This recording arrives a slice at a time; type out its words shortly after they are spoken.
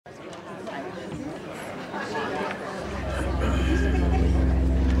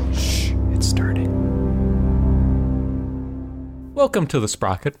Welcome to the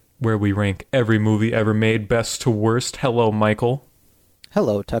Sprocket, where we rank every movie ever made best to worst. Hello, Michael.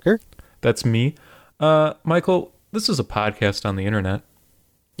 Hello, Tucker. That's me. Michael, this is a podcast on the internet.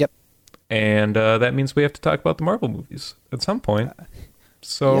 Yep. And that means we have to talk about the Marvel movies at some point.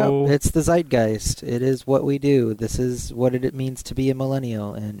 So Yep, it's the zeitgeist. It is what we do. This is what it means to be a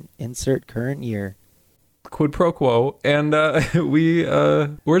millennial, and insert current year. quid pro quo. And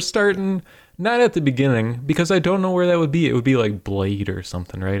we're starting not at the beginning, because I don't know where that would be. It would be like Blade or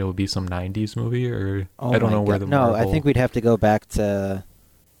something, right? It would be some 90s movie, or I don't know where the Marvel... No, I think we'd have to go back to...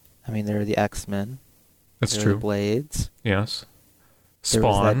 I mean, there are the X-Men. That's there true. Are the Blades. Yes. There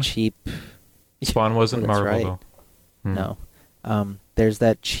was Spawn. that cheap... Spawn wasn't that's Marvel, right. though. No. There's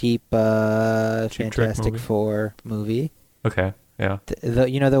that cheap Fantastic movie? Four movie. Okay, yeah.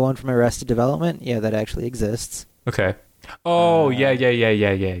 The one from Arrested Development? Yeah, that actually exists. Okay. Oh, yeah.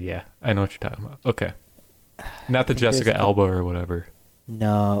 I know what you're talking about. Okay. Not the Jessica Alba or whatever.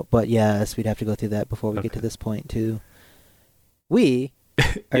 No, but yes, we'd have to go through that before we get to this point, too. We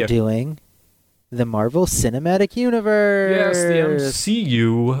are doing the Marvel Cinematic Universe. Yes, the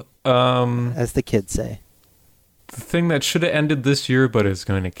MCU. As the kids say. The thing that should have ended this year, but is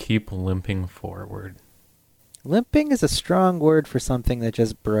going to keep limping forward. Limping is a strong word for something that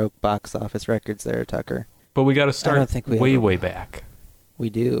just broke box office records there, Tucker. But we got to start way back. We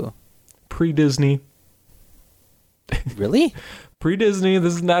do. Pre-Disney. Really? Pre-Disney.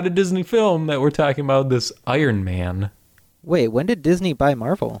 This is not a Disney film that we're talking about. This Iron Man. Wait, when did Disney buy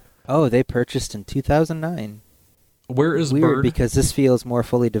Marvel? Oh, they purchased in 2009. Where is Weird, Bird? because this feels more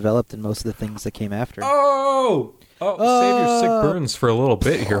fully developed than most of the things that came after. Oh, save your sick burns for a little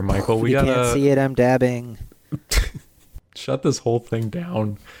bit here, Michael. You can't see it, I'm dabbing. Shut this whole thing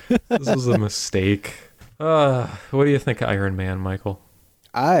down. This was a mistake. What do you think of Iron Man, Michael?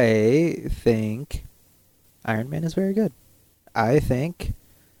 I think Iron Man is very good. I think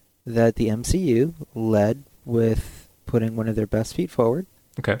that the MCU led with putting one of their best feet forward.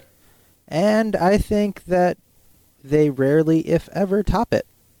 Okay. And I think that they rarely, if ever, top it.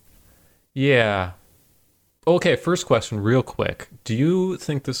 Yeah. Okay, first question, real quick. Do you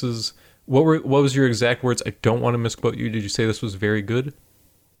think this is... What was your exact words? I don't want to misquote you. Did you say this was very good?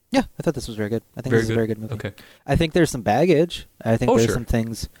 Yeah, I thought this was very good. I think this is a very good movie. Okay. I think there's some baggage. I think there's some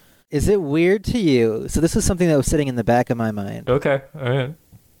things... Is it weird to you? So this is something that was sitting in the back of my mind. Okay, all right.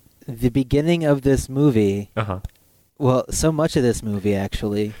 The beginning of this movie... Uh-huh. Well, so much of this movie,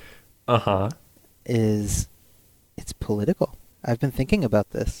 actually... Uh-huh. It's political. I've been thinking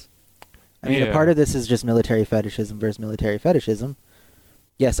about this. I mean, Yeah. a part of this is just military fetishism versus military fetishism.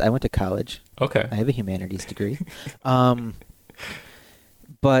 Yes, I went to college. Okay. I have a humanities degree.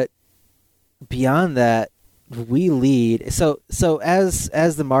 But beyond that, we lead. So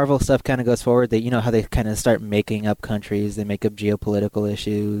as the Marvel stuff kind of goes forward, they, you know how they kind of start making up countries, they make up geopolitical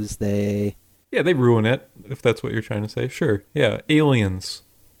issues, they ruin it, if that's what you're trying to say. Sure. Yeah, aliens.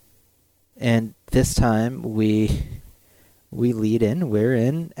 And this time we lead in. We're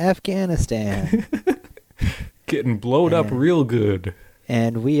in Afghanistan. Getting blowed up real good.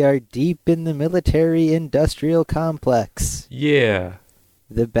 And we are deep in the military-industrial complex. Yeah.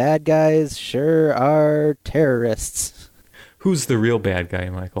 The bad guys sure are terrorists. Who's the real bad guy,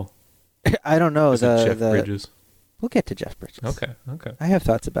 Michael? I don't know. Is it Jeff Bridges? We'll get to Jeff Bridges. Okay. I have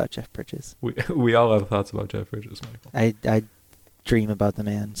thoughts about Jeff Bridges. We all have thoughts about Jeff Bridges, Michael. I dream about the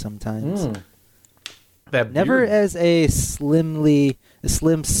man sometimes. That Never beard. as a slim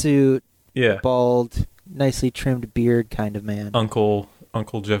suit, Yeah. bald, nicely trimmed beard kind of man. Uncle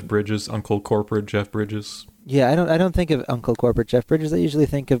Jeff Bridges, Uncle Corporate Jeff Bridges. Yeah, I don't think of Uncle Corporate Jeff Bridges. I usually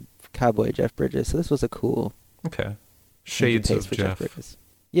think of Cowboy Jeff Bridges. So this was a cool Shades of for Jeff. Bridges.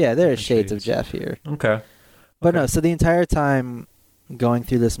 Yeah, there are shades of Jeff here. Okay. But no, so the entire time going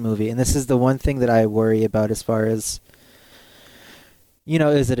through this movie, and this is the one thing that I worry about as far as,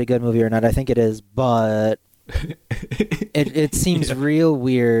 is it a good movie or not? I think it is, but it seems real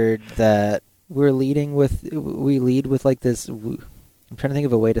weird that we lead with like this. I'm trying to think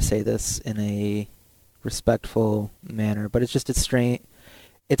of a way to say this in a respectful manner, but it's strange.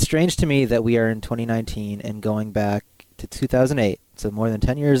 It's strange to me that we are in 2019 and going back to 2008, so more than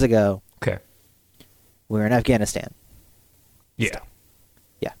 10 years ago. Okay. We're in Afghanistan. Yeah.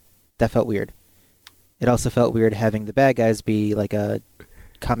 Yeah, that felt weird. It also felt weird having the bad guys be like a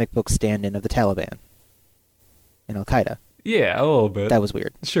comic book stand-in of the Taliban and Al-Qaeda. Yeah, a little bit. That was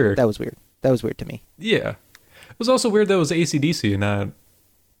weird. Sure. That was weird. That was weird to me. Yeah. It was also weird that it was AC/DC and not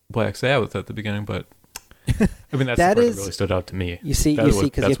Black Sabbath at the beginning, but I mean, that's the part that really stood out to me. You see, because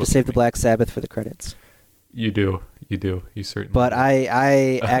you have to save the Black Sabbath for the credits. You do. You certainly But do.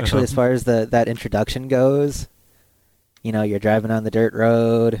 I actually, as far as that introduction goes, You know, you're driving on the dirt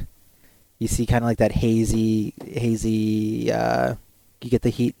road. You see kind of like that hazy. You get the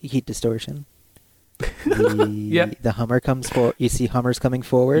heat distortion. The Hummer comes forward. You see Hummers coming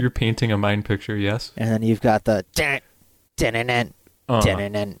forward. You're painting a mind picture, yes. And then you've got the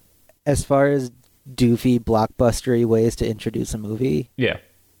as far as doofy, blockbustery ways to introduce a movie. Yeah.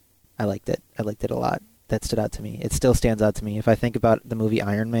 I liked it. I liked it a lot. That stood out to me. It still stands out to me. If I think about the movie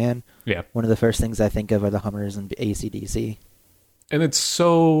Iron Man, one of the first things I think of are the Hummers and AC/DC. And it's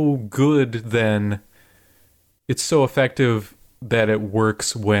so good then. It's so effective that it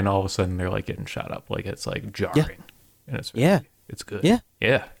works when all of a sudden they're like getting shot up. Like it's like jarring. Yeah. And it's it's good. Yeah.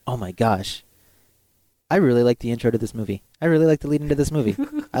 Yeah. Oh my gosh. I really like the intro to this movie. I really like the lead into this movie.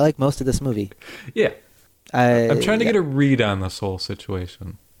 I like most of this movie. Yeah. I'm trying to get a read on this whole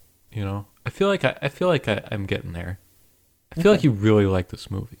situation. You know? I feel like I'm getting there. I feel like you really like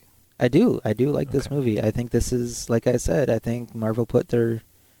this movie. I do like this movie. I think this is, like I said, I think Marvel put a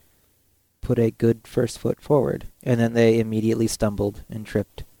good first foot forward, and then they immediately stumbled and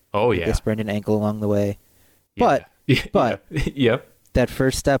tripped. Oh yeah, they sprained an ankle along the way. Yeah. But yep, that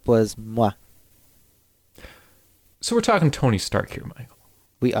first step was mwah. So we're talking Tony Stark here, Michael.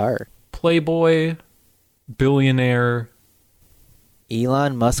 We are playboy, billionaire,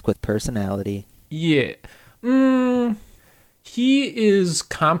 Elon Musk with personality. Yeah. He is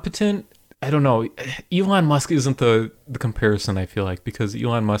competent. I don't know. Elon Musk isn't the comparison, I feel like, because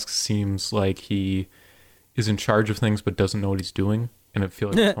Elon Musk seems like he is in charge of things but doesn't know what he's doing. And I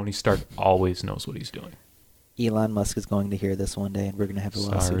feel like Tony Stark always knows what he's doing. Elon Musk is going to hear this one day, and we're going to have a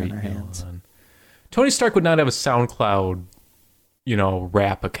lawsuit on our hands. Elon. Tony Stark would not have a SoundCloud,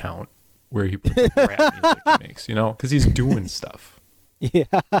 rap account where he puts rap music he makes, because he's doing stuff. Yeah.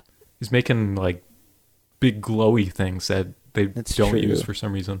 He's making, like, big glowy things that they don't use for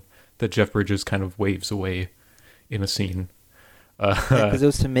some reason, that Jeff Bridges kind of waves away in a scene. Because it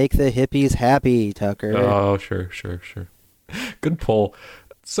was to make the hippies happy, Tucker. Oh, sure. Good pull.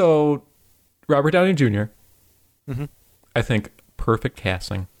 So, Robert Downey Jr., I think perfect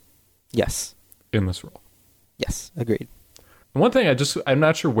casting. Yes. In this role. Yes, agreed. And one thing I'm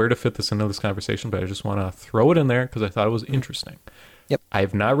not sure where to fit this into this conversation, but I just want to throw it in there because I thought it was interesting. Yep. I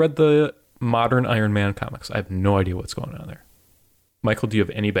have not read the modern Iron Man comics. I have no idea what's going on there. Michael, do you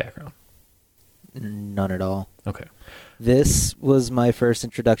have any background? None at all. Okay. This was my first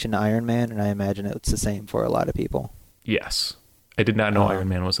introduction to Iron Man, and I imagine it's the same for a lot of people. Yes. I did not know Iron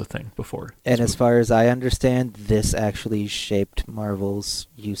Man was a thing before. And as far as I understand, this actually shaped Marvel's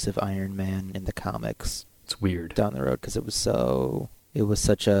use of Iron Man in the comics. It's weird. Down the road, because it was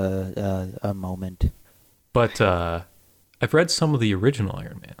such a moment. But I've read some of the original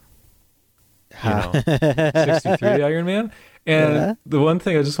Iron Man. 63 Iron Man. And the one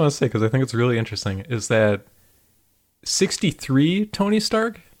thing I just want to say, because I think it's really interesting, is that 63 Tony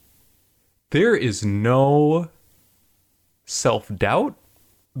Stark, there is no self-doubt.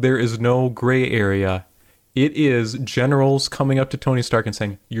 There is no gray area. It is generals coming up to Tony Stark and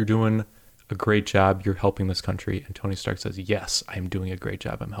saying, "You're doing a great job. You're helping this country." And Tony Stark says, "Yes, I'm doing a great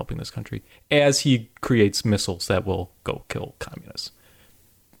job. I'm helping this country," as he creates missiles that will go kill communists.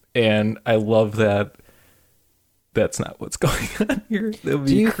 And I love that that's not what's going on here. It would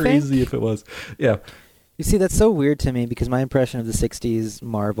be crazy if it was. Yeah. You see, that's so weird to me, because my impression of the 60s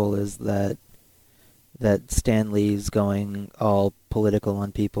Marvel is that Stan Lee's going all political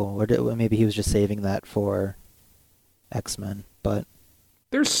on people, or maybe he was just saving that for X-Men. But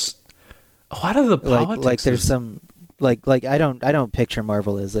there's a lot of the politics. Like there's some like I don't picture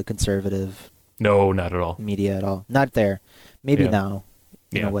Marvel as a conservative. No, not at all. Media at all. Not there. Maybe now,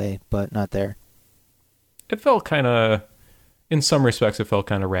 in a way, but not there. It felt kind of, in some respects, it felt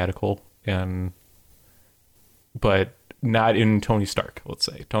kind of radical, but not in Tony Stark, let's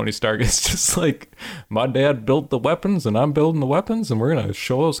say. Tony Stark is just like, my dad built the weapons, and I'm building the weapons, and we're going to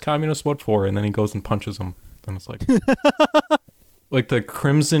show those communists what for, and then he goes and punches them. And it's like... like, the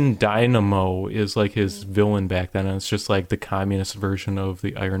Crimson Dynamo is, like, his villain back then, and it's just, like, the communist version of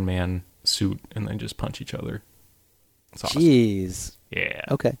the Iron Man suit, and they just punch each other. It's awesome. Jeez. Yeah.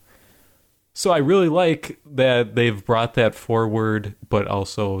 Okay. So I really like that they've brought that forward, but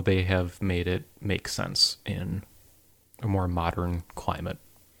also they have made it make sense in a more modern climate.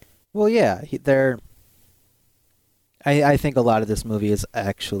 Well, yeah, I think a lot of this movie is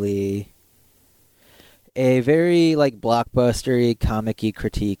actually a very blockbustery, comic-y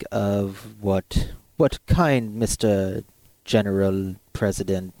critique of what kind Mr. General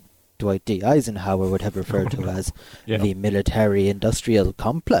President Dwight D. Eisenhower would have referred to as the military-industrial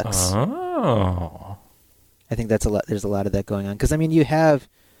complex. Oh. I think that's a lot. There's a lot of that going on, because I mean, you have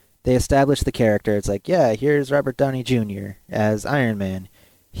they establish the character. It's like, yeah, here's Robert Downey Jr. as Iron Man.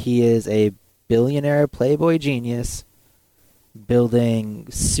 He is a billionaire playboy genius building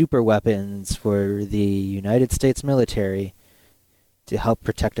super weapons for the United States military to help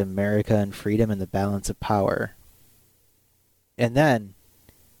protect America and freedom and the balance of power. And then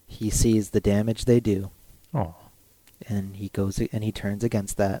he sees the damage they do. Oh. And he goes and he turns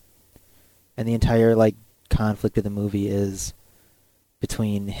against that. And the entire like conflict of the movie is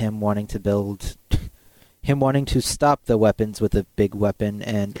between him wanting to stop the weapons with a big weapon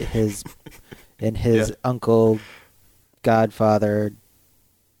and his yeah. Uncle Godfather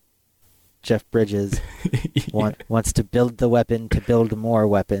Jeff Bridges wants to build the weapon to build more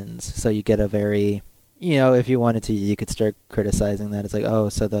weapons. So you get a very, if you wanted to, you could start criticizing that. It's like, oh,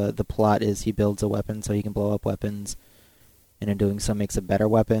 so the plot is he builds a weapon so he can blow up weapons, and in doing so makes a better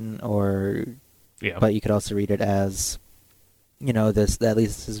weapon, or yeah. But you could also read it as, this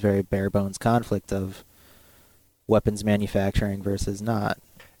very bare bones conflict of weapons manufacturing versus not.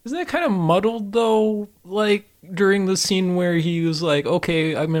 Isn't that kind of muddled, though? Like, during the scene where he was like,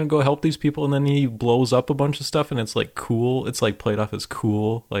 okay, I'm going to go help these people, and then he blows up a bunch of stuff, and it's, like, cool. It's, like, played off as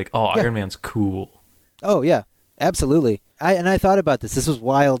cool. Like, oh, yeah. Iron Man's cool. Oh, yeah. Absolutely. I thought about this. This was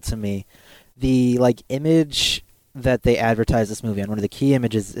wild to me. The, like, image that they advertise this movie on, one of the key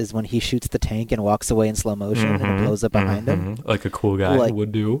images is when he shoots the tank and walks away in slow motion, and it blows up behind him. Like a cool guy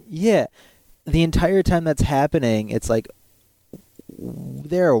would do. Yeah. The entire time that's happening, it's like,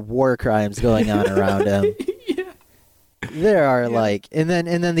 there are war crimes going on around him. Yeah. There are and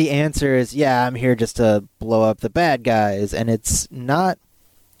then the answer is, yeah, I'm here just to blow up the bad guys, and it's not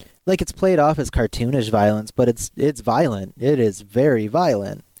like it's played off as cartoonish violence, but it's violent. It is very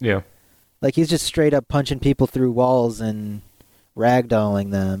violent. Yeah. Like he's just straight up punching people through walls and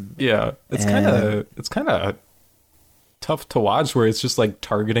ragdolling them. Yeah. It's kind of tough to watch where it's just like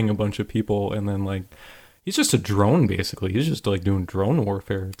targeting a bunch of people and then like he's just a drone, basically. He's just like doing drone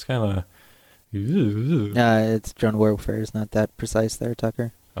warfare. It's kind of... it's drone warfare. It's not that precise there,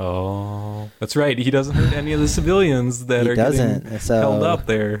 Tucker. Oh, that's right. He doesn't hurt any of the civilians that are getting held up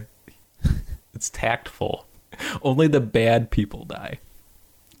there. It's tactful. Only the bad people die.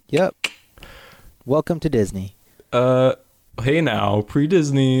 Yep. Welcome to Disney. Hey now,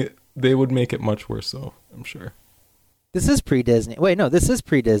 pre-Disney, they would make it much worse, though, I'm sure. This is pre-Disney. Wait, no, this is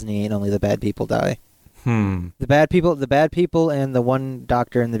pre-Disney and only the bad people die. The bad people, and the one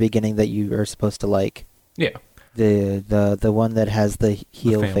doctor in the beginning that you are supposed to like. Yeah. The one that has the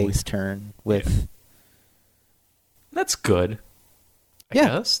heel face turn with. Yeah. That's good. I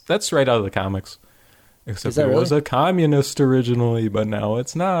guess that's right out of the comics. Except it was a communist originally, but now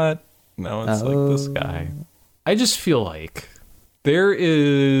it's not. Now it's like this guy. I just feel like there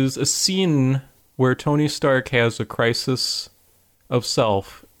is a scene where Tony Stark has a crisis of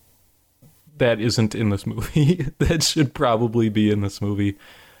self that isn't in this movie. That should probably be in this movie.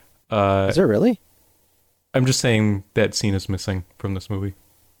 Is there really? I'm just saying that scene is missing from this movie.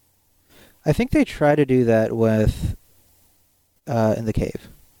 I think they try to do that with in the cave,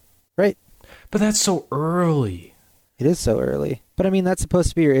 right? But that's so early. It is so early. But I mean, that's supposed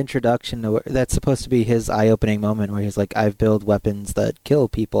to be your introduction to. That's supposed to be his eye-opening moment where he's like, "I've built weapons that kill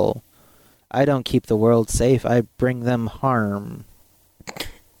people. I don't keep the world safe. I bring them harm."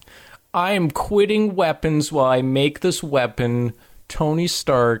 I'm quitting weapons while I make this weapon. Tony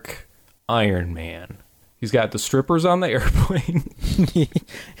Stark, Iron Man. He's got the strippers on the airplane.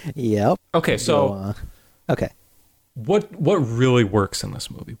 Yep. Okay, so... okay. What really works in this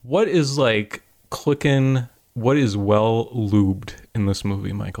movie? What is, like, clicking... What is well lubed in this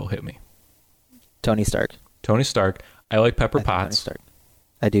movie, Michael? Hit me. Tony Stark. Tony Stark. I like Pepper Potts. Tony Stark.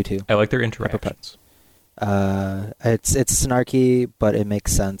 I do, too. I like their interactions. It's snarky, but it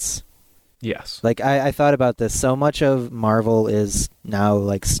makes sense. Yes. Like, I thought about this. So much of Marvel is now,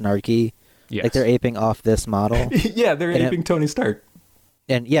 like, snarky. Yes. Like, they're aping off this model. Yeah, they're aping Tony Stark.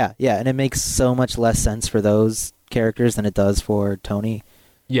 And, yeah, and it makes so much less sense for those characters than it does for Tony.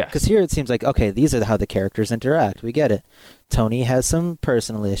 Yes. Because here it seems like, okay, these are how the characters interact. We get it. Tony has some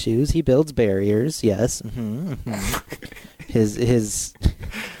personal issues. He builds barriers. Yes. Mm-hmm, mm-hmm. His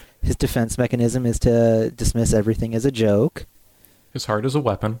defense mechanism is to dismiss everything as a joke. His heart is a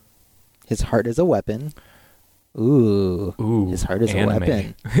weapon. His heart is a weapon. Ooh. His heart is anime. A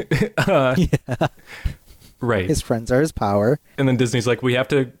weapon. Yeah. Right. His friends are his power. And then Disney's like, we have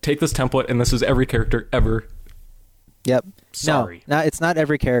to take this template, and this is every character ever. Yep. Sorry. No, it's not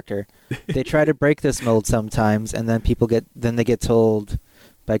every character. They try to break this mold sometimes, and then they get told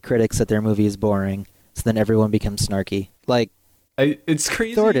by critics that their movie is boring, so then everyone becomes snarky. Like, it's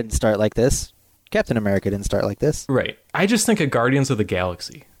crazy. Thor didn't start like this. Captain America didn't start like this. Right. I just think of Guardians of the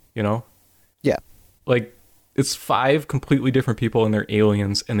Galaxy. you know? Yeah. Like, it's 5 completely different people and they're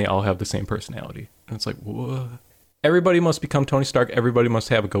aliens and they all have the same personality. And it's like, what? Everybody must become Tony Stark. Everybody must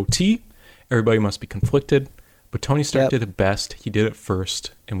have a goatee. Everybody must be conflicted. But Tony Stark did it best. He did it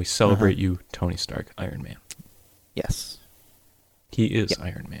first. And we celebrate you, Tony Stark, Iron Man. Yes. He is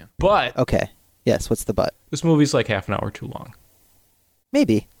Iron Man. But... Okay. Yes, what's the but? This movie's like half an hour too long.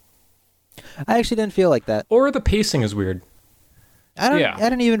 Maybe. I actually didn't feel like that. Or the pacing is weird. I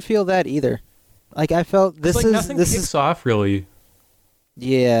didn't even feel that either. Like, I felt nothing kicks off, really.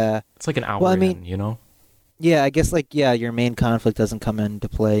 Yeah. It's like an hour in, you know? Yeah, I guess, your main conflict doesn't come into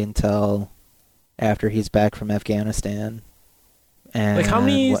play until after he's back from Afghanistan. And like, how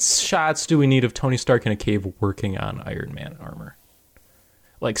many shots do we need of Tony Stark in a cave working on Iron Man armor?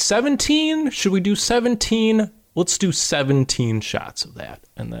 Like 17? Should we do 17? Let's do 17 shots of that.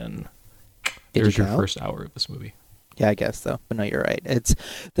 And then there's your first hour of this movie. Yeah, I guess so. But no, you're right. It's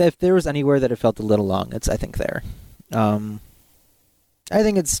if there was anywhere that it felt a little long, it's I think there. I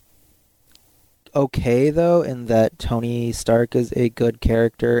think it's okay though, in that Tony Stark is a good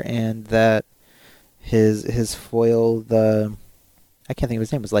character, and that his foil, I can't think of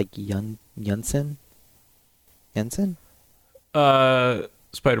his name, was like Yunsen.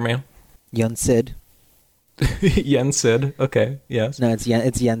 Spider-Man. Yunsid. Yensid. Okay. Yes. No,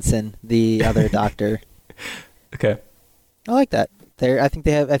 it's Jensen, the other doctor. Okay. I like that. I think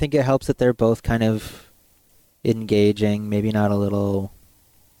it helps that they're both kind of engaging, maybe not a little.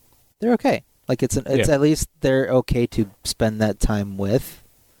 They're okay. Like it's at least they're okay to spend that time with.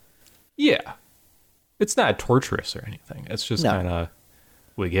 Yeah. It's not torturous or anything. It's just kind of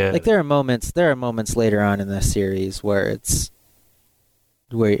we get like there are moments later on in the series where it's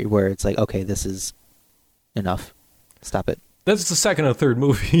like, okay, this is enough. Stop it. That's the second or third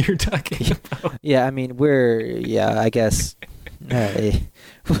movie you're talking about. Yeah, I mean, I guess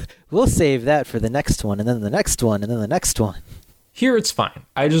we'll save that for the next one, and then the next one, and then the next one. Here it's fine.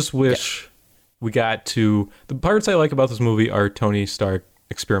 I just wish we got to... The parts I like about this movie are Tony Stark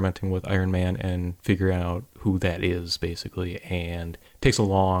experimenting with Iron Man and figuring out who that is, basically, and it takes a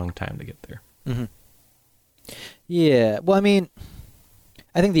long time to get there. Mm-hmm. Yeah, well, I mean,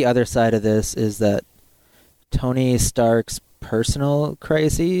 I think the other side of this is that Tony Stark's personal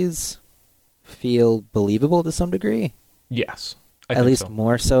crises feel believable to some degree. Yes. At least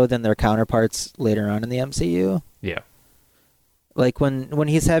more so than their counterparts later on in the MCU. Yeah. Like when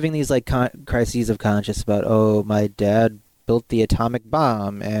he's having these like crises of conscience about, oh, my dad built the atomic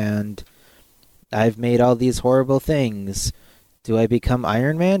bomb and I've made all these horrible things. Do I become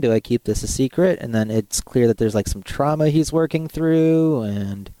Iron Man? Do I keep this a secret? And then it's clear that there's like some trauma he's working through,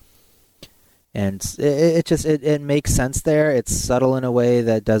 and it makes sense there. It's subtle in a way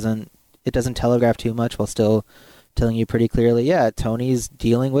that doesn't telegraph too much while still telling you pretty clearly, yeah, Tony's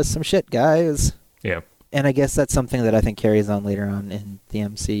dealing with some shit, guys. Yeah. And I guess that's something that I think carries on later on in the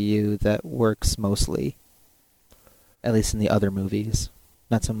MCU that works mostly, at least in the other movies.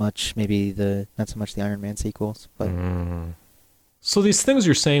 Not so much the Iron Man sequels, but. So these things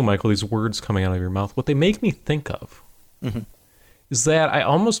you're saying, Michael, these words coming out of your mouth, what they make me think of is that I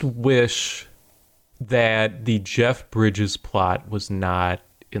almost wish that the Jeff Bridges plot was not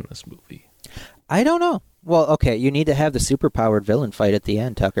in this movie. I don't know. Well, okay, you need to have the superpowered villain fight at the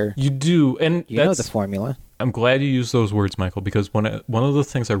end, Tucker. You do, and you know the formula. I'm glad you used those words, Michael, because one of the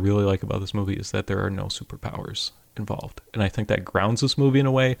things I really like about this movie is that there are no superpowers involved, and I think that grounds this movie in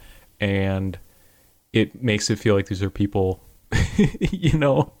a way, and it makes it feel like these are people, you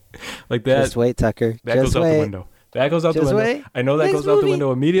know, like that. Just wait, Tucker. That goes out the window. That goes out the window. Wait. I know that Next goes out the movie.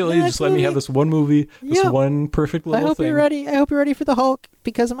 window immediately. Next Just let me have this one movie, this one perfect little thing. I hope you're ready for the Hulk,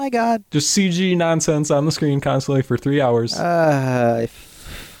 because, oh my God. Just CG nonsense on the screen constantly for 3 hours.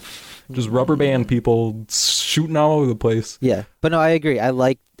 Just rubber band people shooting all over the place. Yeah, but no, I agree. I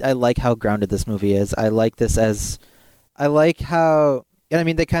like how grounded this movie is. I like how. And I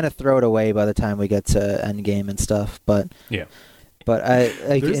mean, they kind of throw it away by the time we get to Endgame and stuff, but yeah. But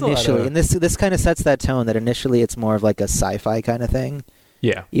initially, and this kind of sets that tone that initially it's more of like a sci-fi kind of thing.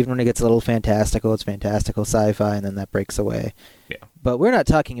 Yeah. Even when it gets a little fantastical, it's fantastical sci-fi, and then that breaks away. Yeah. But we're not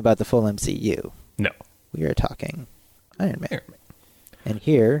talking about the full MCU. No. We are talking Iron Man. And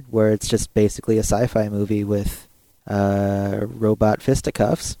here, where it's just basically a sci-fi movie with robot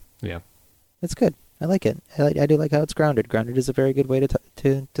fisticuffs. Yeah. It's good. I like it. I do like how it's grounded. Grounded is a very good way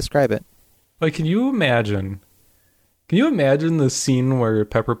to describe it. Like, can you imagine the scene where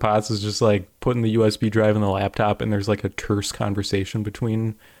Pepper Potts is just like putting the USB drive in the laptop and there's like a terse conversation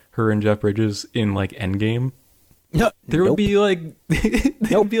between her and Jeff Bridges in like Endgame? No, there would be like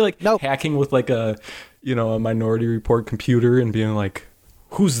nope. hacking with like a Minority Report computer and being like,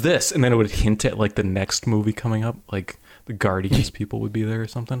 who's this? And then it would hint at like the next movie coming up, like the Guardians people would be there or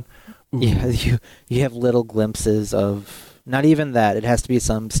something. Ooh. Yeah, you have little glimpses of not even that. It has to be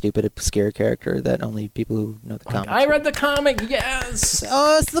some stupid obscure character that only people who know the comics. I read the comic. Yes.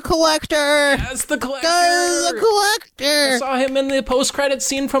 Oh, it's the Collector. Yes, the Collector. The Collector. I saw him in the post-credit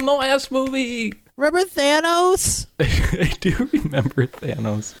scene from the last movie. Remember Thanos? I do remember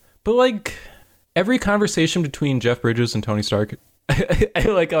Thanos. But like every conversation between Jeff Bridges and Tony Stark, I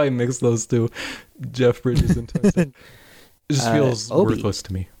like how I mix those two, Jeff Bridges and Tony Stark. It just feels worthless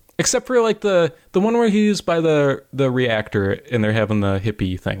to me. Except for like the one where he's by the reactor and they're having the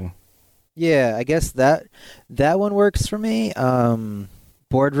hippie thing. Yeah, I guess that one works for me.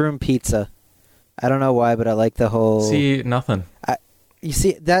 Boardroom pizza. I don't know why, but I like the whole... See, nothing. You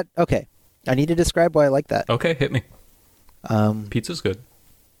see that? Okay. I need to describe why I like that. Okay, hit me. Pizza's good.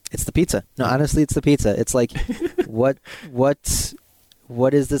 It's the pizza. No, honestly, it's the pizza. It's like, what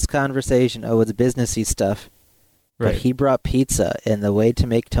is this conversation? Oh, it's businessy stuff. Right. But he brought pizza, and the way to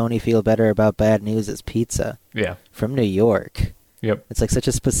make Tony feel better about bad news is pizza. Yeah. From New York. Yep. It's like such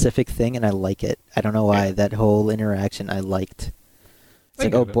a specific thing, and I like it. I don't know why. Yeah. That whole interaction I liked.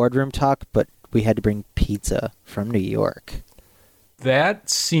 It's like, boardroom talk, but we had to bring pizza from New York. That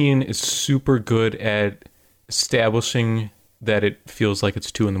scene is super good at establishing that it feels like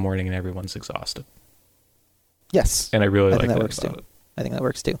it's 2 a.m. and everyone's exhausted. Yes. And I really like that works too. I think that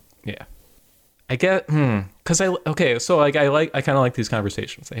works too. Yeah. I get, because so like I kind of like these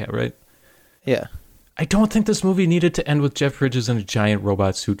conversations they have, right? Yeah. I don't think this movie needed to end with Jeff Bridges in a giant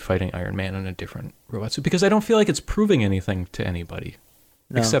robot suit fighting Iron Man in a different robot suit, because I don't feel like it's proving anything to anybody.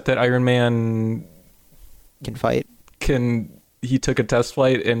 No. Except that Iron Man can fight. He took a test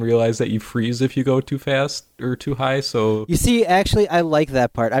flight and realized that you freeze if you go too fast or too high, so... You see, actually, I like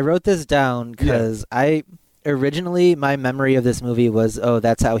that part. I wrote this down because originally, my memory of this movie was,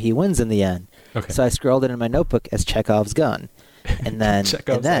 that's how he wins in the end. Okay. So I scrolled it in my notebook as Chekhov's gun. And then...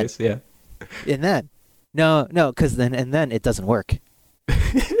 Chekhov's ice, yeah. And then... No, because then it doesn't work.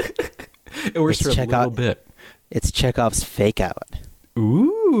 It works for a little bit. It's Chekhov's fake out.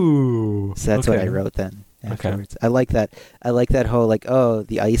 Ooh. So that's what I wrote then. Afterwards. Okay. I like that. I like that whole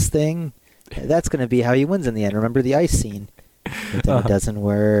the ice thing. That's going to be how he wins in the end. Remember the ice scene? But then it doesn't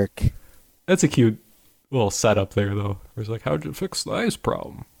work. That's a cute little setup there, though. It's like, how'd you fix the ice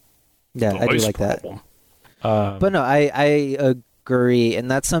problem? Yeah, I do like problem. That. But no, I agree, and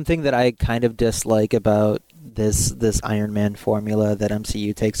that's something that I kind of dislike about this Iron Man formula that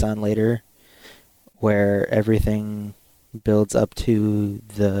MCU takes on later, where everything builds up to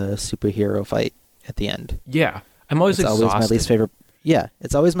the superhero fight at the end. Yeah. I'm always exhausted. Always my least favorite. Yeah,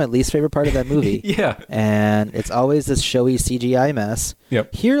 it's always my least favorite part of that movie. Yeah. And it's always this showy CGI mess.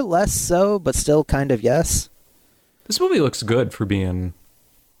 Yep. Here, less so, but still kind of yes. This movie looks good for being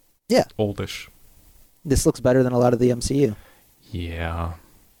oldish. This looks better than a lot of the MCU. Yeah.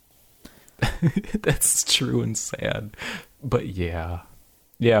 That's true and sad. But yeah.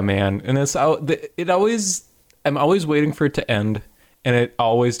 Yeah, man. And I'm always waiting for it to end. And it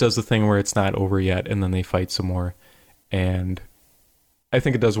always does the thing where it's not over yet, and then they fight some more. And I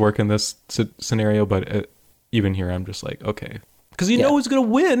think it does work in this scenario, but even here, I'm just like, okay. Because you know who's going to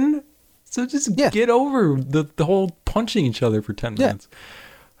win, so just get over the whole punching each other for 10 minutes.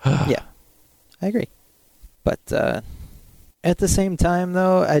 Yeah, I agree. But at the same time,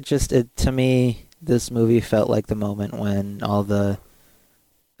 though, to me, this movie felt like the moment when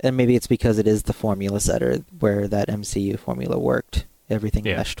and maybe it's because it is the formula setter where that MCU formula worked. Everything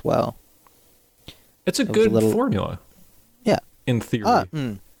meshed well. It's a good formula. Yeah. In theory.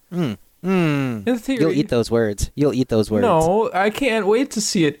 In theory. You'll eat those words. No, I can't wait to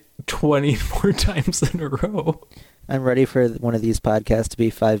see it 20 more times in a row. I'm ready for one of these podcasts to be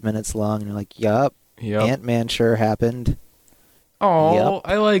 5 minutes long, and you're like, yup. Ant-Man sure happened. Oh, yep.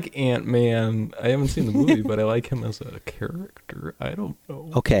 I like Ant-Man. I haven't seen the movie, but I like him as a character. I don't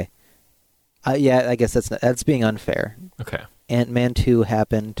know. Okay. I guess that's being unfair. Okay. Ant-Man 2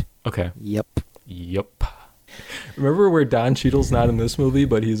 happened. Okay. Yep. Remember where Don Cheadle's not in this movie,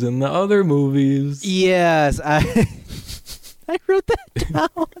 but he's in the other movies? Yes. I wrote that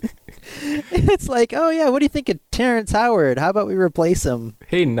down. It's like, what do you think of Terrence Howard? How about we replace him?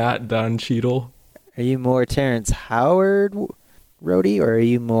 Hey, not Don Cheadle. Are you more Terrence Howard roadie, or are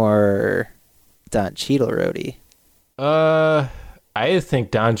you more Don Cheadle roadie? I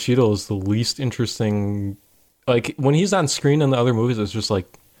think Don Cheadle is the least interesting. Like, when he's on screen in the other movies, it's just like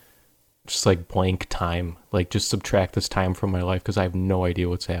blank time. Like, just subtract this time from my life because I have no idea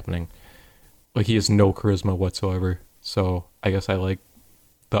what's happening. Like, he has no charisma whatsoever. So I guess I like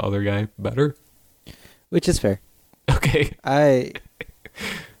the other guy better. Which is fair. Okay.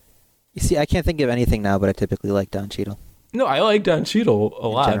 You see, I can't think of anything now, but I typically like Don Cheadle. No, I like Don Cheadle a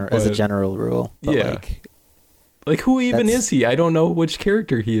lot. As a general rule. But yeah. Like, who even is he? I don't know which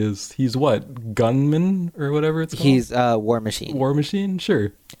character he is. He's what? Gunman or whatever it's called? He's War Machine. War Machine?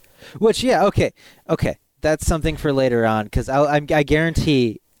 Sure. Which, yeah, okay. That's something for later on, because I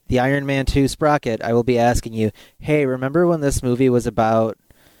guarantee the Iron Man 2 Sprocket, I will be asking you, hey, remember when this movie was about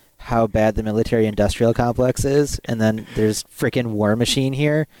how bad the military-industrial complex is, and then there's freaking War Machine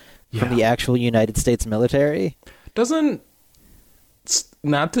here from the actual United States military?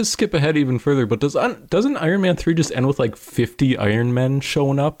 Not to skip ahead even further, but doesn't Iron Man 3 just end with like 50 Iron Men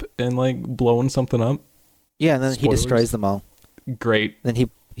showing up and like blowing something up? Yeah, and then Spoilers. he destroys them all. Great. Then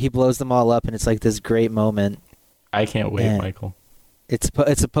he blows them all up, and it's like this great moment. I can't wait, Michael. It's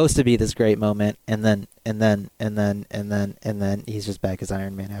supposed to be this great moment, and then he's just back as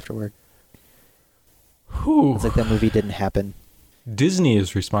Iron Man afterward. Whew. It's like that movie didn't happen. Disney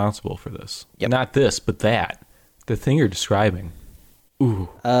is responsible for this. Yep. Not this, but that. The thing you're describing. Ooh.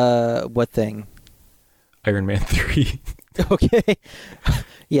 What thing? Iron Man 3. Okay.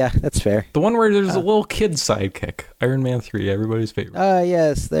 Yeah, that's fair. The one where there's a little kid sidekick. Iron Man 3, everybody's favorite.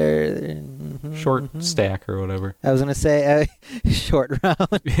 Yes, they're... Short stack or whatever. I was going to say short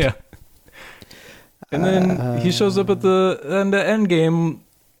round. Yeah. And then he shows up at the end of Endgame.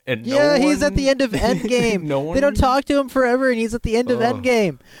 And he's at the end of Endgame. They don't talk to him forever, and he's at the end of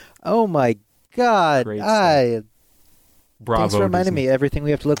Endgame. Oh, my God. Bravo, thanks for reminding Disney. me everything we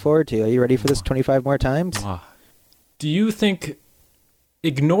have to look forward to. Are you ready for this 25 more times? Do you think,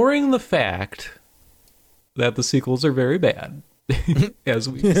 ignoring the fact that the sequels are very bad, as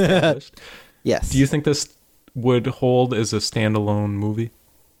we established, yes. Do you think this would hold as a standalone movie?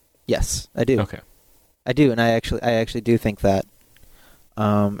 Yes, I do. Okay. I do, and I actually do think that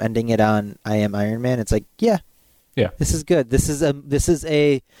ending it on I Am Iron Man, it's like, yeah, this is good. This is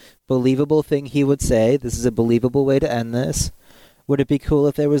a believable thing he would say. This is a believable way to end this. Would it be cool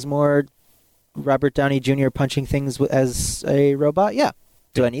if there was more Robert Downey Jr. punching things as a robot? Yeah.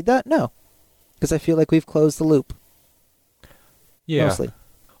 Do I need that? No, because I feel like we've closed the loop. Yeah. Mostly.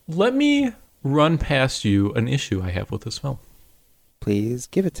 Let me run past you an issue I have with this film. Please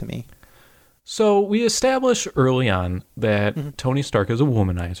give it to me. So we established early on that Tony Stark is a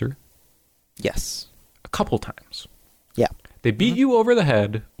womanizer. Yes. A couple times. Yeah. They beat you over the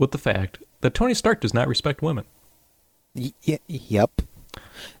head with the fact that Tony Stark does not respect women. Yep.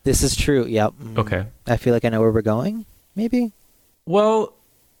 This is true. Yep. Okay. I feel like I know where we're going, maybe? Well,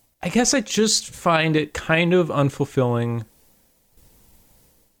 I guess I just find it kind of unfulfilling.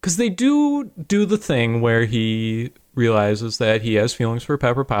 Because they do the thing where he realizes that he has feelings for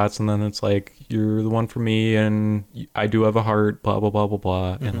Pepper Potts, and then it's like, you're the one for me, and I do have a heart, blah, blah, blah, blah,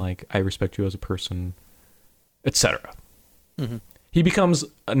 blah, and like, I respect you as a person, etc. He becomes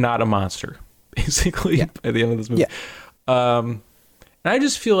not a monster, basically, by the end of this movie. Yeah. And I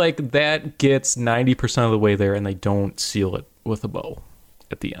just feel like that gets 90% of the way there, and they don't seal it with a bow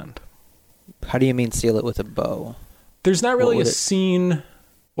at the end. How do you mean seal it with a bow? There's not really a scene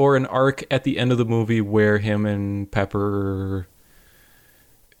or an arc at the end of the movie where him and Pepper,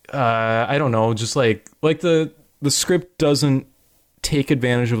 I don't know, just like the script doesn't take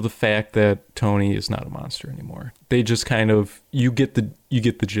advantage of the fact that Tony is not a monster anymore. They just kind of, you get the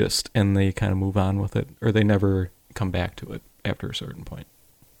gist, and they kind of move on with it, or they never come back to it after a certain point.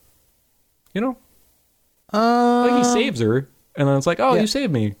 You know? Like he saves her, and then it's like, oh, you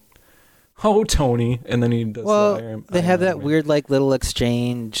saved me. Oh, Tony. And then he does they have that weird, like, little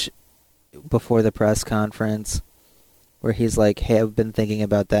exchange before the press conference where he's like, hey, I've been thinking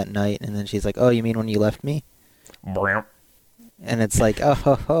about that night. And then she's like, oh, you mean when you left me? And it's like,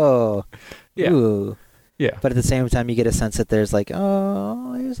 oh. Yeah. Ooh. Yeah. But at the same time, you get a sense that there's like,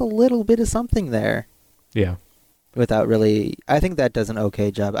 oh, there's a little bit of something there. Yeah. Without really, I think that does an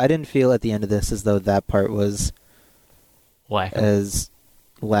okay job. I didn't feel at the end of this as though that part was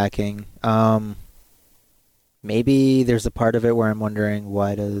lacking. Maybe there's a part of it where I'm wondering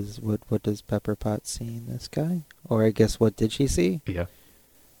what does Pepper Potts see in this guy? Or I guess what did she see? Yeah.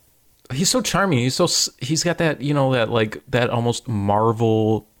 He's so charming. He's got that, that almost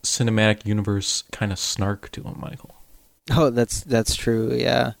Marvel Cinematic Universe kind of snark to him, Michael. Oh, that's true.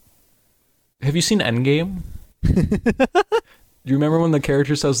 Yeah. Have you seen Endgame? Do you remember when the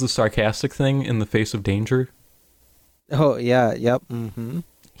character says the sarcastic thing in the face of danger? Oh, yeah. Yep. Mm-hmm.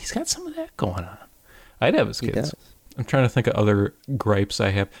 He's got some of that going on. I'd have his kids. I'm trying to think of other gripes I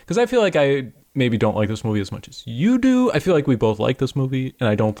have. Because I feel like I maybe don't like this movie as much as you do. I feel like we both like this movie, and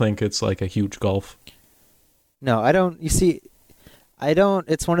I don't think it's like a huge gulf. No, I don't. You see, I don't.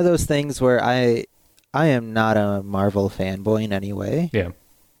 It's one of those things where I am not a Marvel fanboy in any way. Yeah.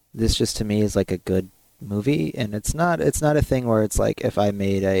 This just to me is like a good movie, and it's not a thing where it's like if I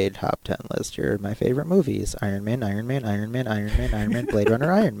made a top 10 list, here are my favorite movies: Iron Man, Iron Man, Iron Man, Iron Man, Iron Man, Blade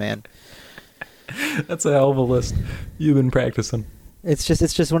Runner, Iron Man. That's a hell of a list. You've been practicing. It's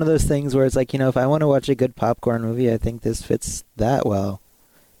just one of those things where it's like, if I want to watch a good popcorn movie, I think this fits that well.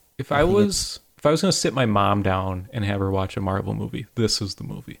 If I was going to sit my mom down and have her watch a Marvel movie, this is the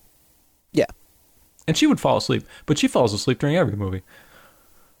movie. Yeah. And she would fall asleep, but she falls asleep during every movie.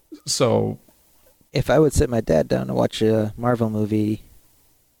 So if I would sit my dad down to watch a Marvel movie,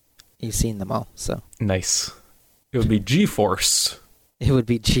 he's seen them all, so. Nice. It would be G-Force. It would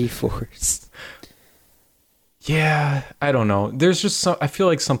be G-Force. Yeah, I don't know. There's just I feel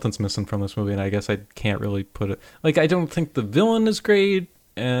like something's missing from this movie, and I guess I can't really put it. Like, I don't think the villain is great,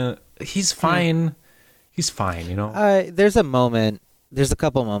 and he's fine. He's fine, There's a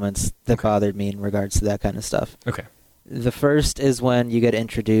couple moments that bothered me in regards to that kind of stuff. Okay. The first is when you get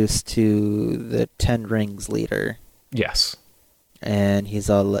introduced to the Ten Rings leader. Yes. And he's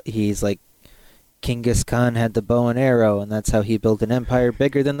like, Genghis Khan had the bow and arrow, and that's how he built an empire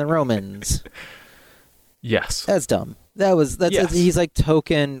bigger than the Romans. Yes. That's dumb. He's like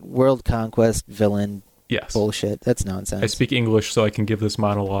token world conquest villain. Yes. Bullshit. That's nonsense. I speak English so I can give this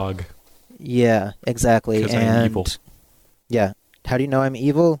monologue. Yeah, exactly. Because I'm evil. Yeah. How do you know I'm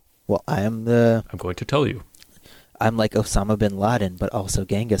evil? Well, I'm going to tell you. I'm like Osama bin Laden, but also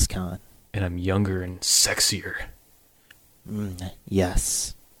Genghis Khan. And I'm younger and sexier.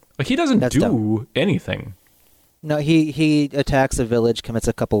 Yes. Like, he doesn't do anything. No, he attacks a village, commits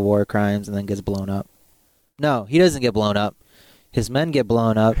a couple war crimes, and then gets blown up. No, he doesn't get blown up. His men get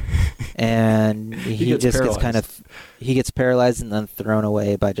blown up, and he gets paralyzed and then thrown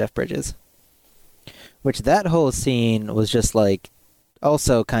away by Jeff Bridges. Which that whole scene was just like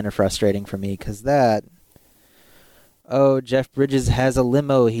also kind of frustrating for me, because Jeff Bridges has a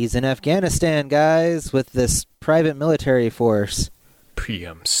limo. He's in Afghanistan, guys, with this private military force.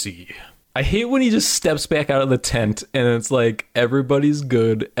 PMC. I hate when he just steps back out of the tent and it's like everybody's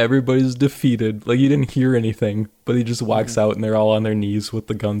good, everybody's defeated. Like, you didn't hear anything, but he just walks out and they're all on their knees with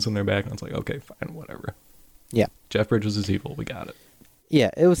the guns in their back. And it's like, okay, fine, whatever. Yeah. Jeff Bridges is evil. We got it. Yeah,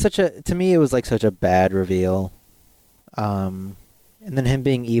 it was to me, it was like such a bad reveal. And then him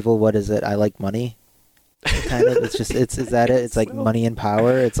being evil, what is it? I like money. Kind of. Is that it? It's like money and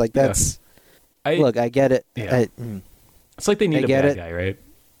power. It's like, that's. Yeah. Look, I get it. Yeah. It's like they need a bad guy, right?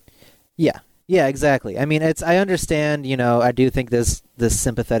 Yeah. Yeah, exactly. I mean, I understand, I do think this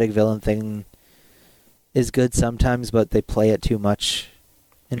sympathetic villain thing is good sometimes, but they play it too much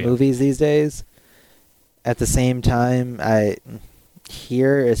in movies these days. At the same time,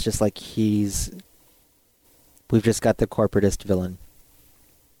 here it's just like we've just got the corporatist villain.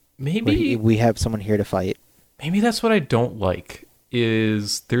 Maybe we have someone here to fight. Maybe that's what I don't like,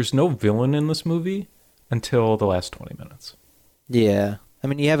 is there's no villain in this movie until the last 20 minutes. Yeah. I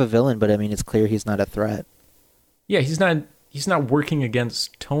mean, you have a villain, but I mean, it's clear he's not a threat. Yeah, he's not working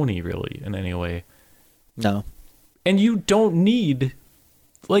against Tony, really, in any way. No. And you don't need...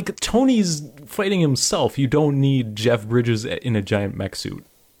 Like, Tony's fighting himself. You don't need Jeff Bridges in a giant mech suit,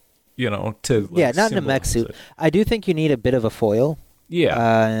 to... Like, yeah, not in a mech suit. I do think you need a bit of a foil.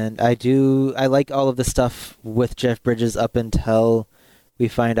 Yeah. And I like all of the stuff with Jeff Bridges up until we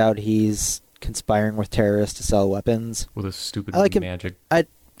find out he's conspiring with terrorists to sell weapons. With a stupid magic earbuds.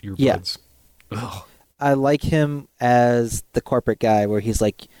 Yeah. Ugh. I like him as the corporate guy where he's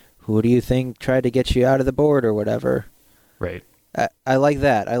like, who do you think tried to get you out of the board or whatever? Right. I like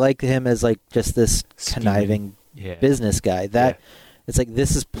that. I like him as like just this conniving business guy. It's like,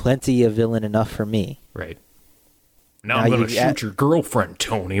 this is plenty of villain enough for me. Right. Now I'm going to shoot your girlfriend,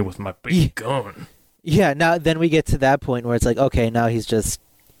 Tony, with my big gun. Yeah, now then we get to that point where it's like, okay, now he's just...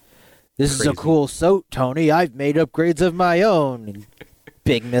 This is a cool suit, Tony. I've made upgrades of my own.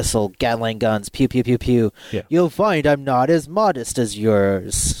 Big missile, Gatling guns, pew, pew, pew, pew. Yeah. You'll find I'm not as modest as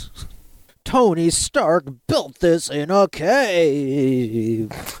yours. Tony Stark built this in a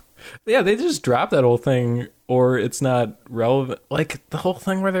cave. Yeah, they just drop that whole thing, or it's not relevant. Like, the whole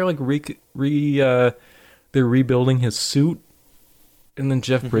thing where they're like they're rebuilding his suit, and then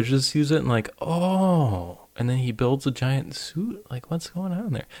Jeff Bridges sees it and like, oh... And then he builds a giant suit. Like, what's going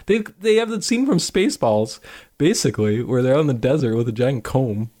on there? They have the scene from Spaceballs, basically, where they're out in the desert with a giant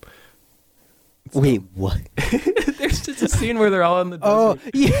comb. Wait, what? There's just a scene where they're all in the desert.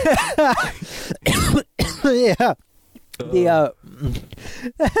 Oh, yeah. Yeah.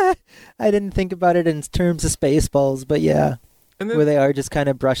 I didn't think about it in terms of Spaceballs, but yeah. And then, where they are just kind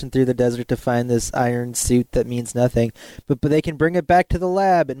of brushing through the desert to find this iron suit that means nothing. But they can bring it back to the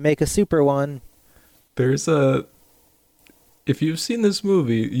lab and make a super one. If if you've seen this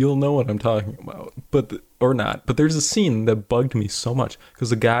movie, you'll know what I'm talking about. Or not. But there's a scene that bugged me so much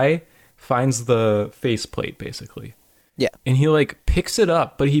because the guy finds the faceplate basically. Yeah. And he like picks it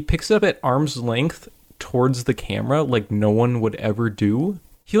up, but he picks it up at arm's length towards the camera like no one would ever do.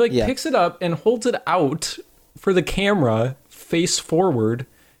 He like picks it up and holds it out for the camera face forward,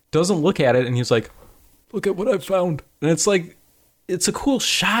 doesn't look at it, and he's like, look at what I found. And it's like, it's a cool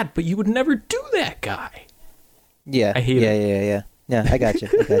shot, but you would never do that, guy. Yeah. I hate it. Yeah, I got you.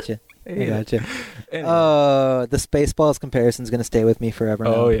 I got you. Anyway. Oh, the Spaceballs comparison is going to stay with me forever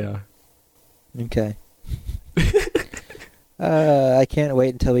now. Oh, yeah. Okay. I can't wait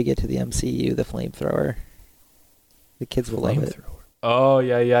until we get to the MCU, the flamethrower. The kids will love it. Oh,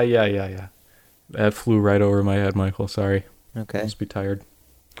 yeah. That flew right over my head, Michael. Sorry. Okay. I must be tired.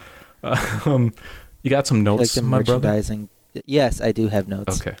 You got some notes, like the my brother? merchandising. Yes, I do have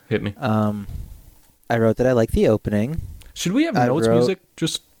notes. Okay, hit me. I wrote that I like the opening. Should we have notes music?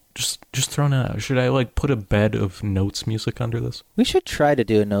 Just throwing it out. Should I like put a bed of notes music under this? We should try to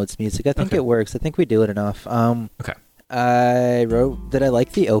do a notes music. I think it works. I think we do it enough. Okay. I wrote that I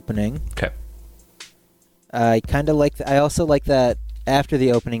like the opening. Okay. I kind of like. I also like that after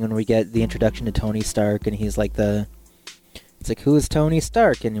the opening when we get the introduction to Tony Stark and he's like it's like, who is Tony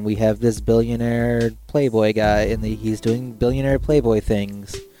Stark? And we have this billionaire playboy guy and he's doing billionaire playboy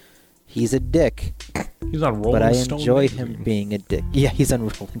things. He's a dick. He's on Rolling Stone. But I enjoy magazine. him being a dick. Yeah, he's on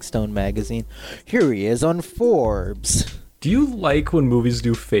Rolling Stone magazine. Here he is on Forbes. Do you like when movies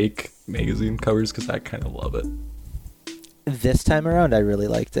do fake magazine covers? Because I kind of love it. This time around, I really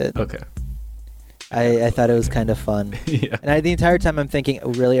liked it. Okay. I thought it was kind of fun. Yeah. And the entire time I'm thinking,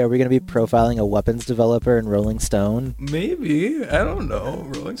 really, are we going to be profiling a weapons developer in Rolling Stone? Maybe. I don't know.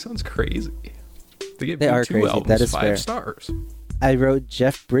 Rolling Stone's crazy. They are two crazy. albums, That is 5 fair. stars. I wrote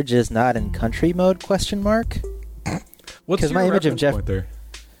Jeff Bridges not in country mode, question mark. What's your my image of reference Jeff point there?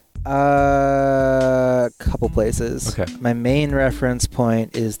 Couple places. Okay. My main reference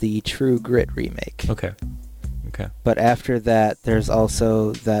point is the True Grit remake. Okay. But after that, there's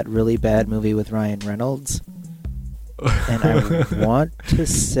also that really bad movie with Ryan Reynolds. And I want to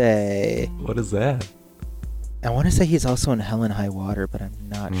say... What is that? I want to say he's also in Hell and High Water, but I'm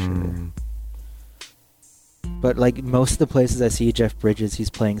not sure. But like most of the places I see Jeff Bridges,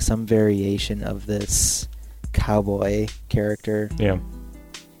 he's playing some variation of this cowboy character. Yeah.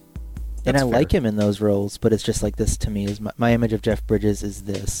 And I fair. like him in those roles, but it's just like this to me. Is my image of Jeff Bridges is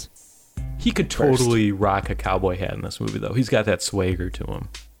this. He could totally rock a cowboy hat in this movie, though. He's got that swagger to him.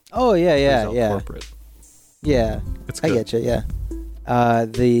 Oh, yeah. Corporate. Yeah. It's good. I get you, yeah.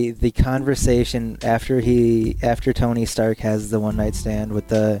 The conversation after Tony Stark has the one night stand with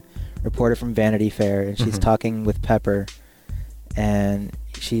the reporter from Vanity Fair, and she's talking with Pepper, and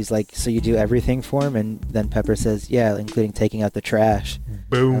she's like, so you do everything for him? And then Pepper says, yeah, including taking out the trash.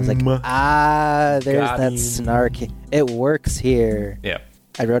 Boom. I was like, there's Got that him. snark. It works here. Yeah.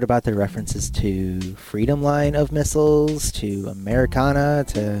 I wrote about the references to Freedom Line of missiles, to Americana,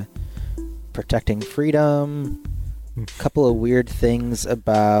 to protecting freedom. A couple of weird things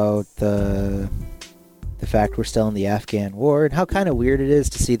about the fact we're still in the Afghan war, and how kind of weird it is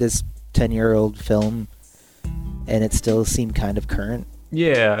to see this 10-year-old film and it still seemed kind of current.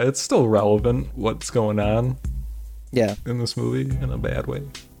 Yeah, it's still relevant what's going on in this movie in a bad way.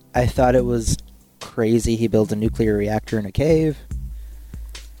 I thought it was crazy he built a nuclear reactor in a cave.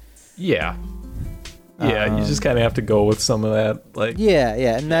 Yeah. Yeah, you just kind of have to go with some of that, like. Yeah,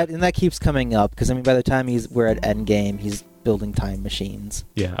 and that keeps coming up because I mean, by the time we're at Endgame, he's building time machines.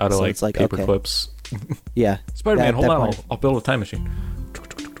 Yeah, out of So like it's like, paper okay. clips. Yeah, Spider-Man, hold on, point. I'll build a time machine.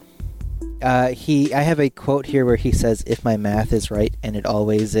 I have a quote here where he says, "If my math is right, and it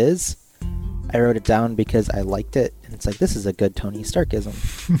always is." I wrote it down because I liked it, and it's like, this is a good Tony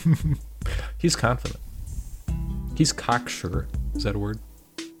Starkism. He's confident. He's cocksure. Is that a word?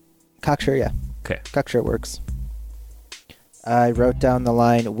 Cocksure, yeah. Okay. Cocksure works. I wrote down the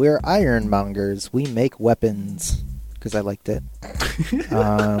line, "We're ironmongers. We make weapons," because I liked it.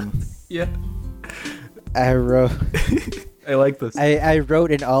 Yeah. I wrote... I like this. I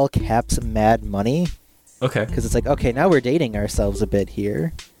wrote in all caps, "Mad Money." Okay. Because it's like, okay, now we're dating ourselves a bit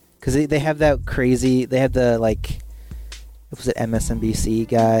here. Because they have that crazy... They have the, like... What was it, MSNBC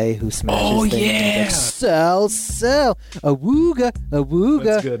guy who smashes things? Yeah! Like, sell! A wooga!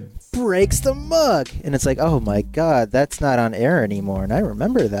 That's good. Breaks the mug! And it's like, oh my god, that's not on air anymore. And I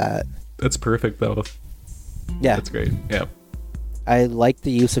remember that. That's perfect, though. Yeah. That's great. Yeah. I like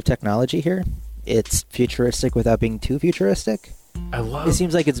the use of technology here. It's futuristic without being too futuristic. It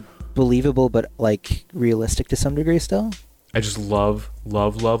seems like it's believable, but like realistic to some degree still. I just love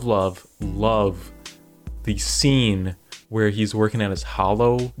the scene where he's working at his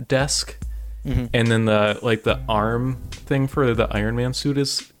hollow desk, Mm-hmm. and then the arm thing for the Iron Man suit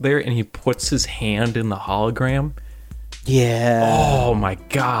is there, and he puts his hand in the hologram. Yeah. Oh my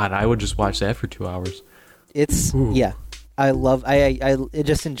god, I would just watch that for 2 hours. It's yeah. I love I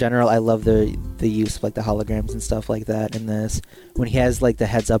just in general I love the use of like the holograms and stuff like that in this. When he has like the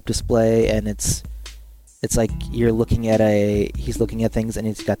heads up display and it's like he's looking at things and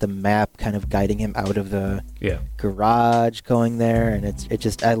he's got the map kind of guiding him out of the garage going there, and it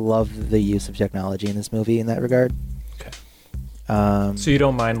just I love the use of technology in this movie in that regard. Okay. So you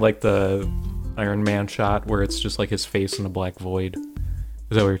don't mind like the Iron Man shot where it's just like his face in a black void?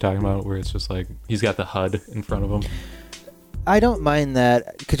 Is that what you're talking about? Where it's just like he's got the HUD in front of him? I don't mind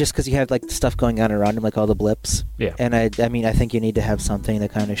that just because you have like stuff going on around him, like all the blips. Yeah. And I mean I think you need to have something to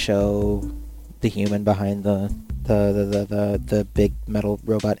kind of show the human behind the big metal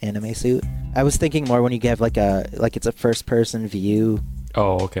robot anime suit. I was thinking more when you have like it's a first person view.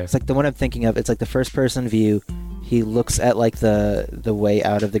 Oh, okay. It's like the one I'm thinking of. It's like the first person view. He looks at like the way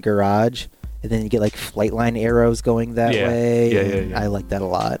out of the garage, and then you get like flight line arrows going that way. Yeah. I like that a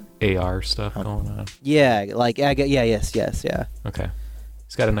lot. AR stuff going on. Yeah, like yeah. Okay.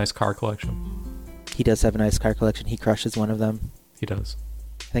 He's got a nice car collection. He does have a nice car collection. He crushes one of them. He does.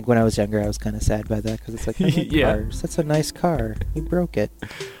 I think when I was younger, I was kind of sad by that because it's like, I like cars. That's a nice car. He broke it.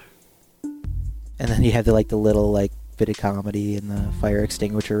 And then you have the little bit of comedy, and the fire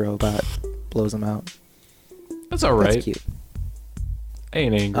extinguisher robot blows him out. That's all right. That's cute. I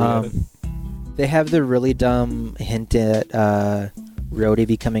ain't angry at it. They have the really dumb hint at Rhodey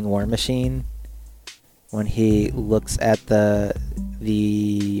becoming War Machine when he looks at the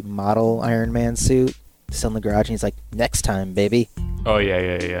model Iron Man suit still in the garage, and he's like, "Next time, baby." Oh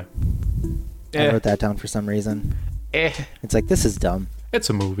yeah. I wrote that down for some reason. It's like, this is dumb.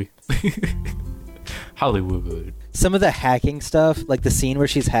 It's a movie. Hollywood. Some of the hacking stuff, like the scene where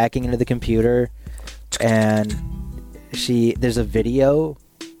she's hacking into the computer, and there's a video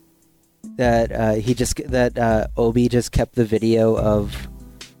that Obi just kept the video of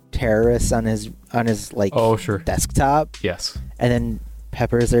terrorists on his desktop. Yes. And then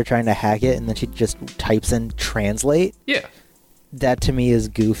Pepper's there trying to hack it, and then she just types in translate. Yeah. That to me is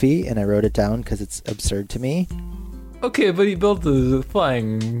goofy, and I wrote it down because it's absurd to me. Okay, but he built the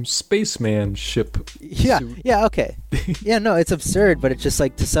flying spaceman ship. Yeah, okay. Yeah, no, it's absurd, but it's just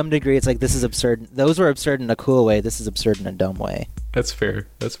like, to some degree, it's like, this is absurd. Those were absurd in a cool way. This is absurd in a dumb way. That's fair.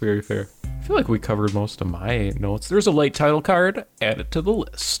 That's very fair. I feel like we covered most of my notes. There's a late title card. Add it to the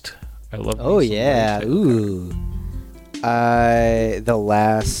list. I love. Oh yeah, ooh. The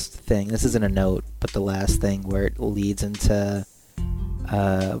last thing. This isn't a note, but the last thing where it leads into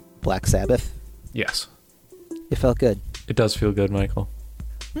Black Sabbath. Yes. It felt good. It does feel good, Michael.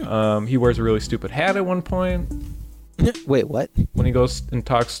 He wears a really stupid hat at one point. Wait, what? When he goes and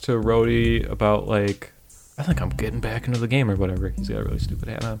talks to Rhodey about, like, I think I'm getting back into the game or whatever. He's got a really stupid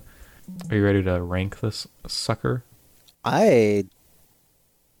hat on. Are you ready to rank this sucker? I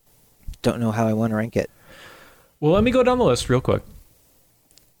don't know how I want to rank it. Well, let me go down the list real quick.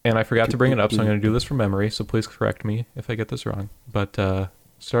 And I forgot to bring it up, so I'm going to do this from memory, so please correct me if I get this wrong. But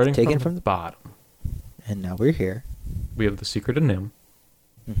starting from the bottom. And now we're here. We have The Secret of Nim.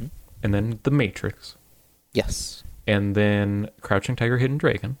 Mm-hmm. And then The Matrix. Yes. And then Crouching Tiger, Hidden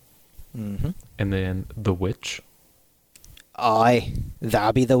Dragon. Mm-hmm. And then The Witch. Aye.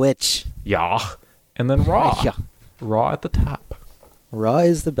 Thou be the witch. Yeah. And then Raw. Yeah. Raw at the top. Raw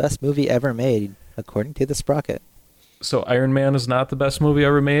is the best movie ever made, according to the Sprocket. So Iron Man is not the best movie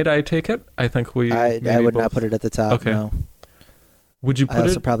ever made, I take it? I think I would not put it at the top, okay. No. Would you put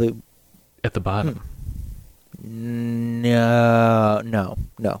it probably at the bottom? No.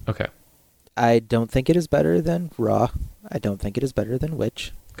 Okay. I don't think it is better than Raw. I don't think it is better than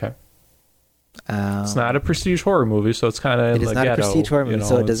Witch. Okay. It's not a prestige horror movie, so it's kind of it is not a prestige horror movie,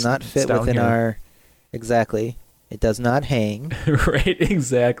 so it does not fit within our... Exactly. It does not hang. Right,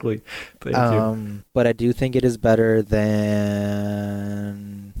 exactly. Thank you. But I do think it is better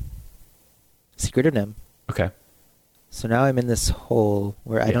than Secret of Nim. Okay. So now I'm in this hole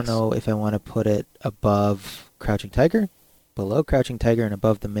where I don't know if I want to put it above Crouching Tiger, below Crouching Tiger, and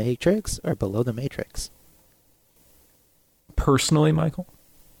above The Matrix, or below The Matrix. Personally, Michael,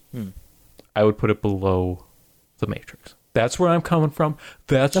 I would put it below The Matrix. That's where I'm coming from.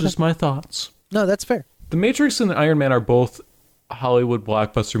 That's just my thoughts. No, that's fair. The Matrix and Iron Man are both Hollywood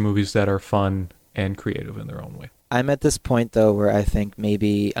blockbuster movies that are fun and creative in their own way. I'm at this point, though, where I think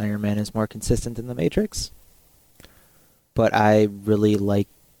maybe Iron Man is more consistent than The Matrix. But I really like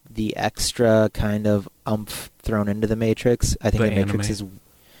the extra kind of oomph thrown into The Matrix. I think The Matrix is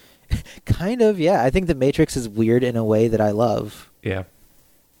Kind of, yeah. I think The Matrix is weird in a way that I love. Yeah.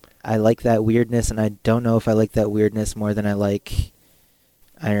 I like that weirdness, and I don't know if I like that weirdness more than I like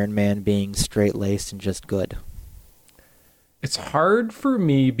Iron Man being straight-laced and just good. It's hard for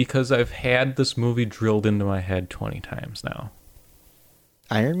me because I've had this movie drilled into my head 20 times now.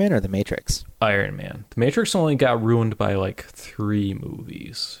 Iron Man or The Matrix? Iron Man. The Matrix only got ruined by like 3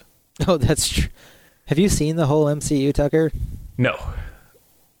 movies. Oh, that's true. Have you seen the whole MCU, Tucker? No.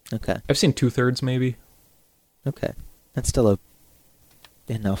 Okay. I've seen 2/3 maybe. Okay. That's still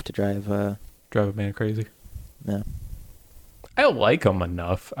enough to drive a man crazy. No. I like them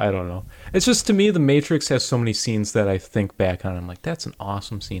enough. I don't know. It's just, to me, The Matrix has so many scenes that I think back on. I'm like, that's an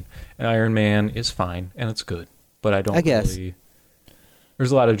awesome scene. And Iron Man is fine, and it's good. But I don't really...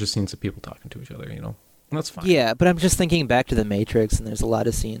 There's a lot of just scenes of people talking to each other, you know? And that's fine. Yeah, but I'm just thinking back to The Matrix, and there's a lot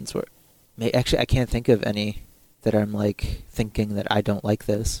of scenes where... Actually, I can't think of any that I'm, like, thinking that I don't like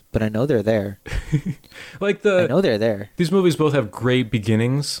this. But I know they're there. I know they're there. These movies both have great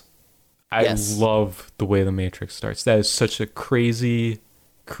beginnings. I love the way The Matrix starts. That is such a crazy,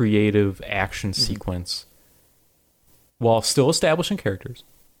 creative action sequence while still establishing characters.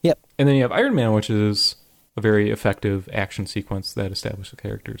 Yep. And then you have Iron Man, which is a very effective action sequence that establishes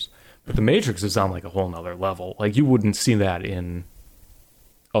characters. But The Matrix is on like a whole nother level. Like, you wouldn't see that in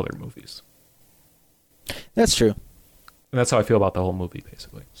other movies. That's true. And that's how I feel about the whole movie,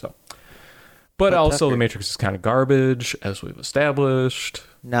 basically. So, but also, The Matrix is kind of garbage, as we've established.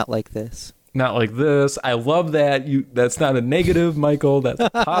 Not like this. Not like this. I love that. That's not a negative, Michael. That's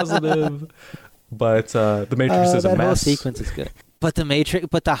positive. But The Matrix is a mess. That whole sequence is good. But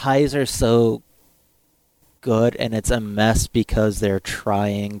the highs are so good, and it's a mess because they're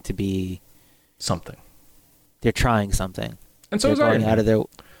trying to be something. They're trying something. And so is Iron Man. Out of their...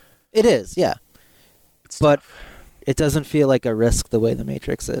 It is, yeah. But it doesn't feel like a risk the way The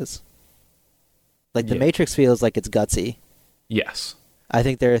Matrix is. Like, The Matrix feels like it's gutsy. Yes. I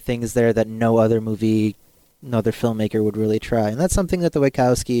think there are things there that no other filmmaker would really try. And that's something that the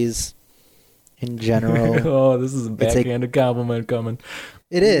Wachowskis, in general... Oh, this is a backhanded compliment coming.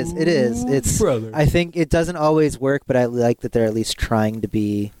 It is. It's brother. I think it doesn't always work, but I like that they're at least trying to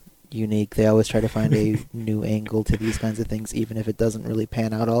be unique. They always try to find a new angle to these kinds of things, even if it doesn't really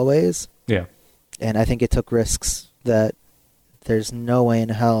pan out always. Yeah. And I think it took risks that there's no way in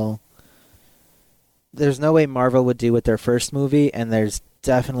hell... There's no way Marvel would do with their first movie, and there's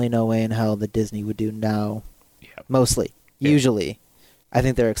definitely no way in hell that Disney would do now. Yeah. Mostly. Yeah. Usually. I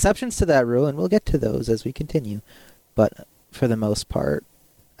think there are exceptions to that rule, and we'll get to those as we continue. But for the most part,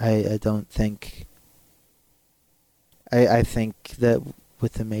 I don't think... I think that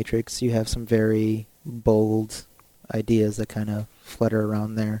with The Matrix, you have some very bold ideas that kind of flutter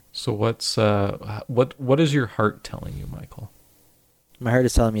around there. So what is your heart telling you, Michael? My heart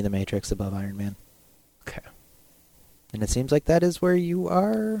is telling me The Matrix above Iron Man. Okay. And it seems like that is where you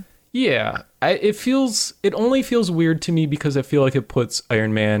are? Yeah. It only feels weird to me because I feel like it puts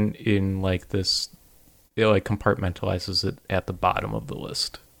Iron Man in like this... It like compartmentalizes it at the bottom of the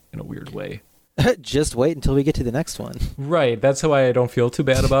list in a weird way. Just wait until we get to the next one. Right. That's why I don't feel too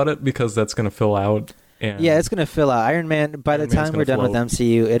bad about it, because that's going to fill out. And yeah, it's going to fill out. Iron Man, by the time we're done with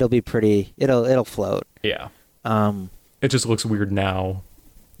MCU, it'll be pretty... It'll float. Yeah. It just looks weird now.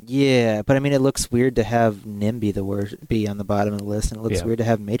 Yeah, but I mean, it looks weird to have NIMBY be on the bottom of the list, and it looks weird to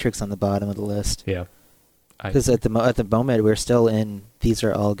have Matrix on the bottom of the list. Yeah. Because at the moment, we're still in... These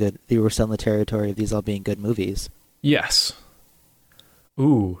are all good... We're still in the territory of these all being good movies. Yes.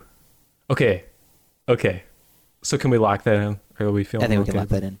 Ooh. Okay. So can we lock that in? Or are we feeling? I think we can lock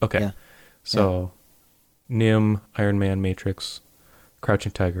that in. Okay. Yeah. So, Nim, Iron Man, Matrix,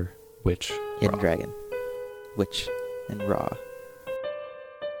 Crouching Tiger, Witch, Hidden Raw. Dragon, Witch, and Raw.